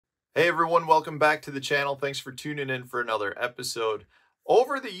Hey everyone, welcome back to the channel. Thanks for tuning in for another episode.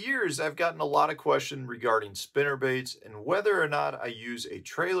 Over the years, I've gotten a lot of questions regarding spinnerbaits and whether or not I use a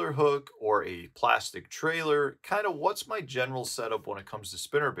trailer hook or a plastic trailer. Kind of what's my general setup when it comes to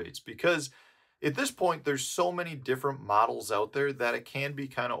spinnerbaits, because at this point, there's so many different models out there that it can be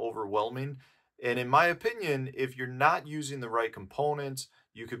kind of overwhelming. And in my opinion, if you're not using the right components,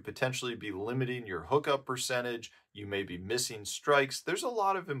 you could potentially be limiting your hookup percentage. You may be missing strikes. There's a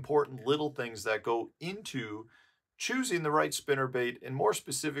lot of important little things that go into choosing the right spinnerbait. And more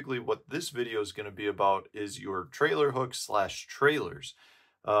specifically, what this video is going to be about is your trailer hook slash trailers.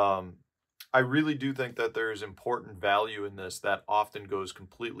 I really do think that there is important value in this that often goes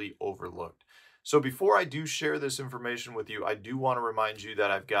completely overlooked. So before I do share this information with you, I do want to remind you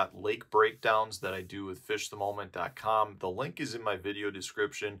that I've got lake breakdowns that I do with fishthemoment.com. The link is in my video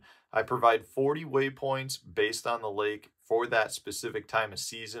description. I provide 40 waypoints based on the lake for that specific time of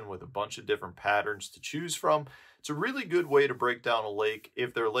season with a bunch of different patterns to choose from. It's a really good way to break down a lake.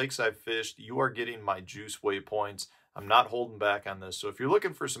 If they're lakes I've fished, you are getting my juice waypoints. I'm not holding back on this. So if you're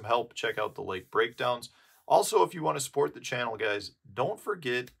looking for some help, check out the lake breakdowns. Also, if you want to support the channel, guys, don't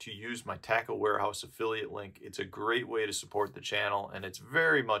forget to use my Tackle Warehouse affiliate link. It's a great way to support the channel, and it's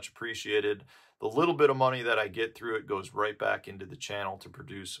very much appreciated. The little bit of money that I get through it goes right back into the channel to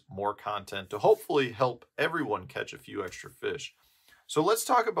produce more content to hopefully help everyone catch a few extra fish. So let's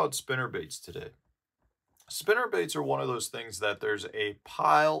talk about spinnerbaits today. Spinnerbaits are one of those things that there's a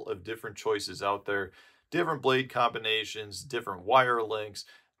pile of different choices out there, different blade combinations, different wire lengths,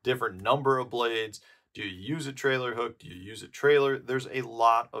 different number of blades. Do you use a trailer hook? Do you use a trailer? There's a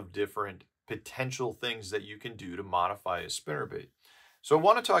lot of different potential things that you can do to modify a spinnerbait. So I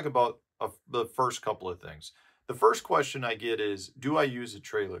want to talk about the first couple of things. The first question I get is, do I use a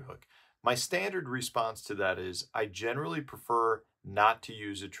trailer hook? My standard response to that is, I generally prefer not to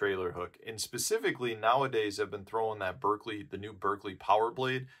use a trailer hook. And specifically nowadays, I've been throwing that the new Berkley Power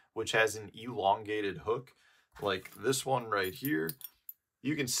Blade, which has an elongated hook like this one right here.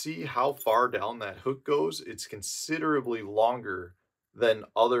 You can see how far down that hook goes. It's considerably longer than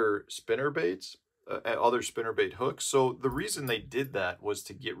other spinnerbaits, other spinnerbait hooks. So the reason they did that was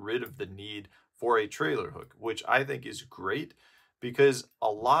to get rid of the need for a trailer hook, which I think is great because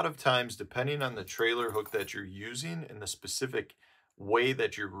a lot of times, depending on the trailer hook that you're using and the specific way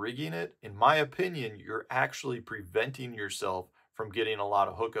that you're rigging it, in my opinion, you're actually preventing yourself from getting a lot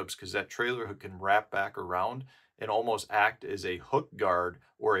of hookups because that trailer hook can wrap back around and almost act as a hook guard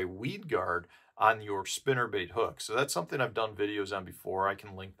or a weed guard on your spinnerbait hook. So that's something I've done videos on before. I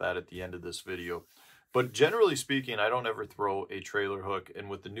can link that at the end of this video. But generally speaking, I don't ever throw a trailer hook. And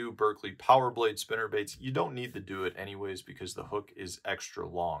with the new Berkley Power Blade spinnerbaits, you don't need to do it anyways because the hook is extra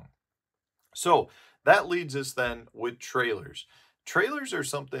long. So that leads us then with trailers. Trailers are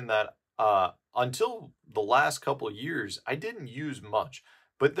something that until the last couple of years, I didn't use much.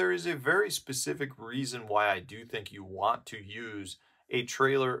 But there is a very specific reason why I do think you want to use a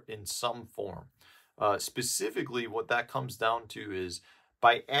trailer in some form. Specifically, what that comes down to is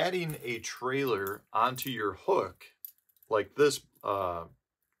by adding a trailer onto your hook, like this guy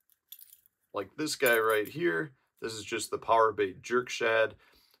right here. This is just the Power Bait Jerk Shad.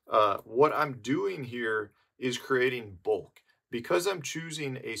 What I'm doing here is creating bulk. Because I'm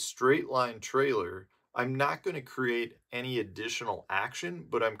choosing a straight line trailer, I'm not going to create any additional action,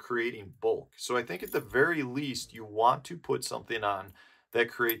 but I'm creating bulk. So I think at the very least, you want to put something on that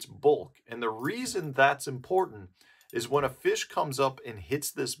creates bulk. And the reason that's important is when a fish comes up and hits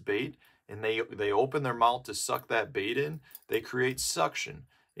this bait and they open their mouth to suck that bait in, they create suction.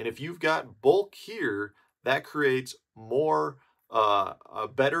 And if you've got bulk here, that creates more, a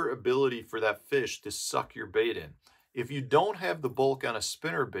better ability for that fish to suck your bait in. If you don't have the bulk on a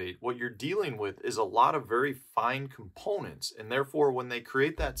spinnerbait, what you're dealing with is a lot of very fine components. And therefore, when they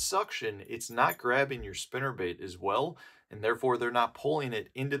create that suction, it's not grabbing your spinnerbait as well. And therefore, they're not pulling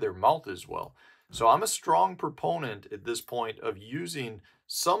it into their mouth as well. So I'm a strong proponent at this point of using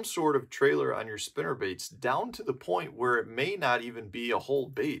some sort of trailer on your spinnerbaits down to the point where it may not even be a whole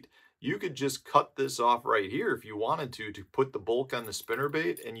bait. You could just cut this off right here if you wanted to put the bulk on the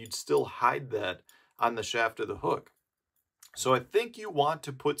spinnerbait, and you'd still hide that on the shaft of the hook. So I think you want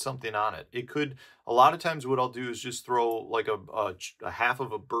to put something on it. It could, a lot of times what I'll do is just throw like a half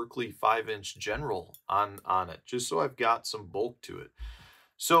of a Berkley 5-inch General on it, just so I've got some bulk to it.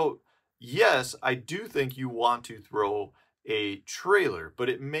 So yes, I do think you want to throw a trailer, but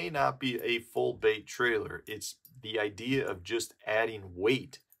it may not be a full bait trailer. It's the idea of just adding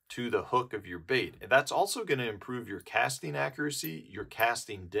weight to the hook of your bait. And that's also going to improve your casting accuracy, your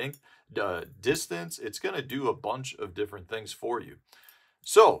casting distance. It's going to do a bunch of different things for you.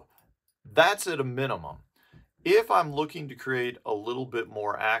 So That's at a minimum. If I'm looking to create a little bit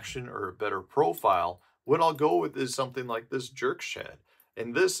more action or a better profile, what I'll go with is something like this jerk shad.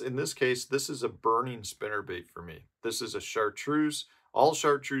 And in this case, this is a burning spinnerbait for me. This is a chartreuse, all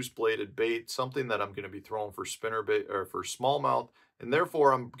chartreuse bladed bait, something that I'm going to be throwing for spinnerbait or for smallmouth. And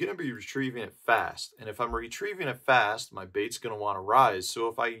therefore, I'm going to be retrieving it fast. And if I'm retrieving it fast, my bait's going to want to rise. So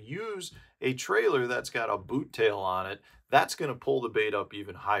if I use a trailer that's got a boot tail on it, that's going to pull the bait up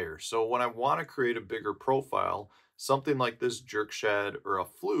even higher. So when I want to create a bigger profile, something like this jerk shad or a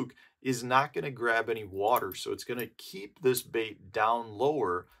fluke is not going to grab any water. So it's going to keep this bait down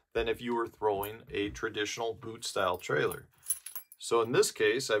lower than if you were throwing a traditional boot style trailer. So in this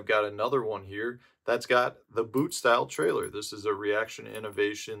case, I've got another one here that's got the boot style trailer. This is a Reaction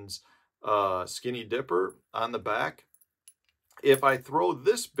Innovations skinny dipper on the back. If I throw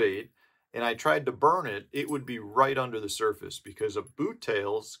this bait and I tried to burn it, it would be right under the surface because a boot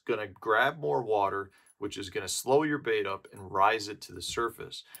tail's going to grab more water, which is going to slow your bait up and rise it to the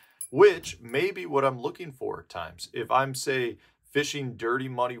surface, which may be what I'm looking for at times. If I'm, say, fishing dirty,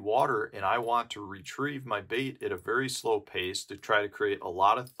 muddy water and I want to retrieve my bait at a very slow pace to try to create a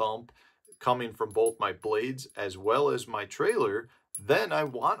lot of thump coming from both my blades as well as my trailer, then I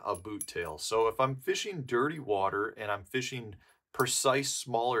want a boot tail. So if I'm fishing dirty water and I'm fishing precise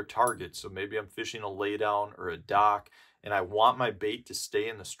smaller targets, so maybe I'm fishing a laydown or a dock and I want my bait to stay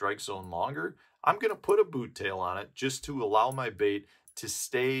in the strike zone longer, I'm going to put a boot tail on it just to allow my bait to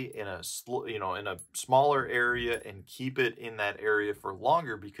stay in a in a smaller area and keep it in that area for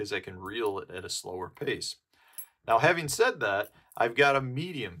longer because I can reel it at a slower pace. Now, having said that, I've got a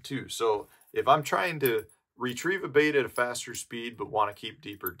medium too. So if I'm trying to retrieve a bait at a faster speed but want to keep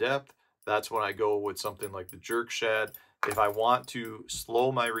deeper depth, that's when I go with something like the jerk shad. If I want to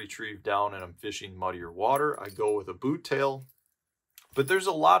slow my retrieve down and I'm fishing muddier water, I go with a boot tail. But there's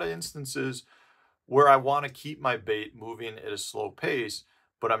a lot of instances where I want to keep my bait moving at a slow pace,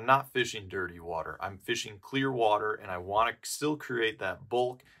 but I'm not fishing dirty water. I'm fishing clear water and I want to still create that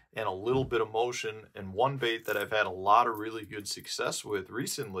bulk and a little bit of motion. And one bait that I've had a lot of really good success with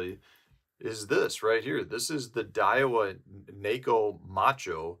recently is this right here. This is the Daiwa Neko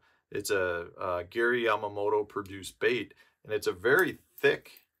Macho. It's a Gary Yamamoto produced bait, and it's a very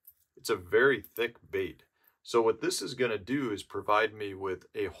thick bait. So what this is going to do is provide me with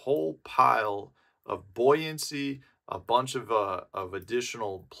a whole pile of buoyancy, a bunch of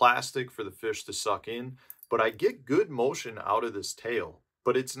additional plastic for the fish to suck in, but I get good motion out of this tail,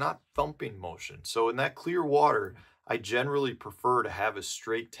 but it's not thumping motion. So in that clear water, I generally prefer to have a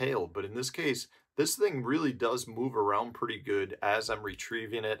straight tail, but in this case, this thing really does move around pretty good as I'm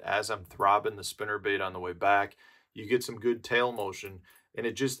retrieving it, as I'm throbbing the spinnerbait on the way back. You get some good tail motion, and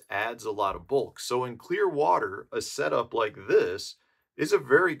it just adds a lot of bulk. So in clear water, a setup like this is a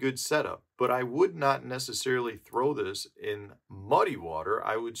very good setup, but I would not necessarily throw this in muddy water.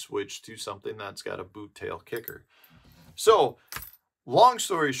 I would switch to something that's got a boot tail kicker. So long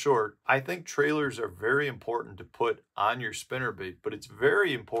story short, I think trailers are very important to put on your spinnerbait, but it's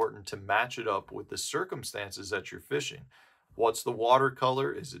very important to match it up with the circumstances that you're fishing. What's the water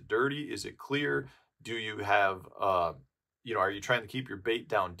color? Is it dirty? Is it clear? Do you have, are you trying to keep your bait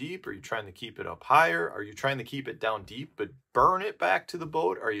down deep? Are you trying to keep it up higher? Are you trying to keep it down deep but burn it back to the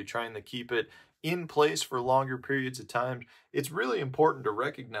boat? Are you trying to keep it in place for longer periods of time? It's really important to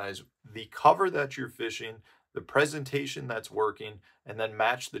recognize the cover that you're fishing, the presentation that's working, and then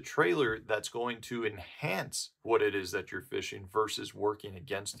match the trailer that's going to enhance what it is that you're fishing versus working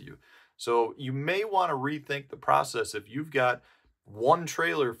against you. So you may want to rethink the process. If you've got one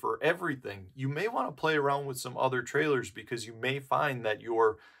trailer for everything, you may want to play around with some other trailers because you may find that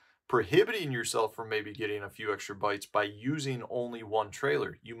you're prohibiting yourself from maybe getting a few extra bites by using only one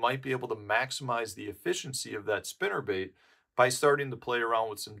trailer. You might be able to maximize the efficiency of that spinnerbait by starting to play around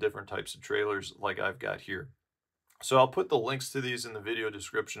with some different types of trailers like I've got here. So I'll put the links to these in the video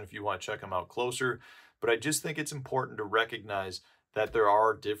description if you want to check them out closer. But I just think it's important to recognize that there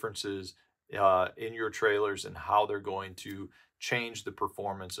are differences in your trailers and how they're going to change the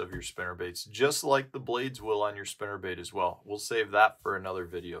performance of your spinnerbaits, just like the blades will on your spinnerbait as well. We'll save that for another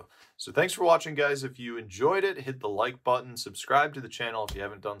video. So thanks for watching, guys. If you enjoyed it, hit the like button, subscribe to the channel if you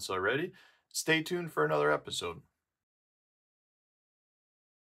haven't done so already. Stay tuned for another episode.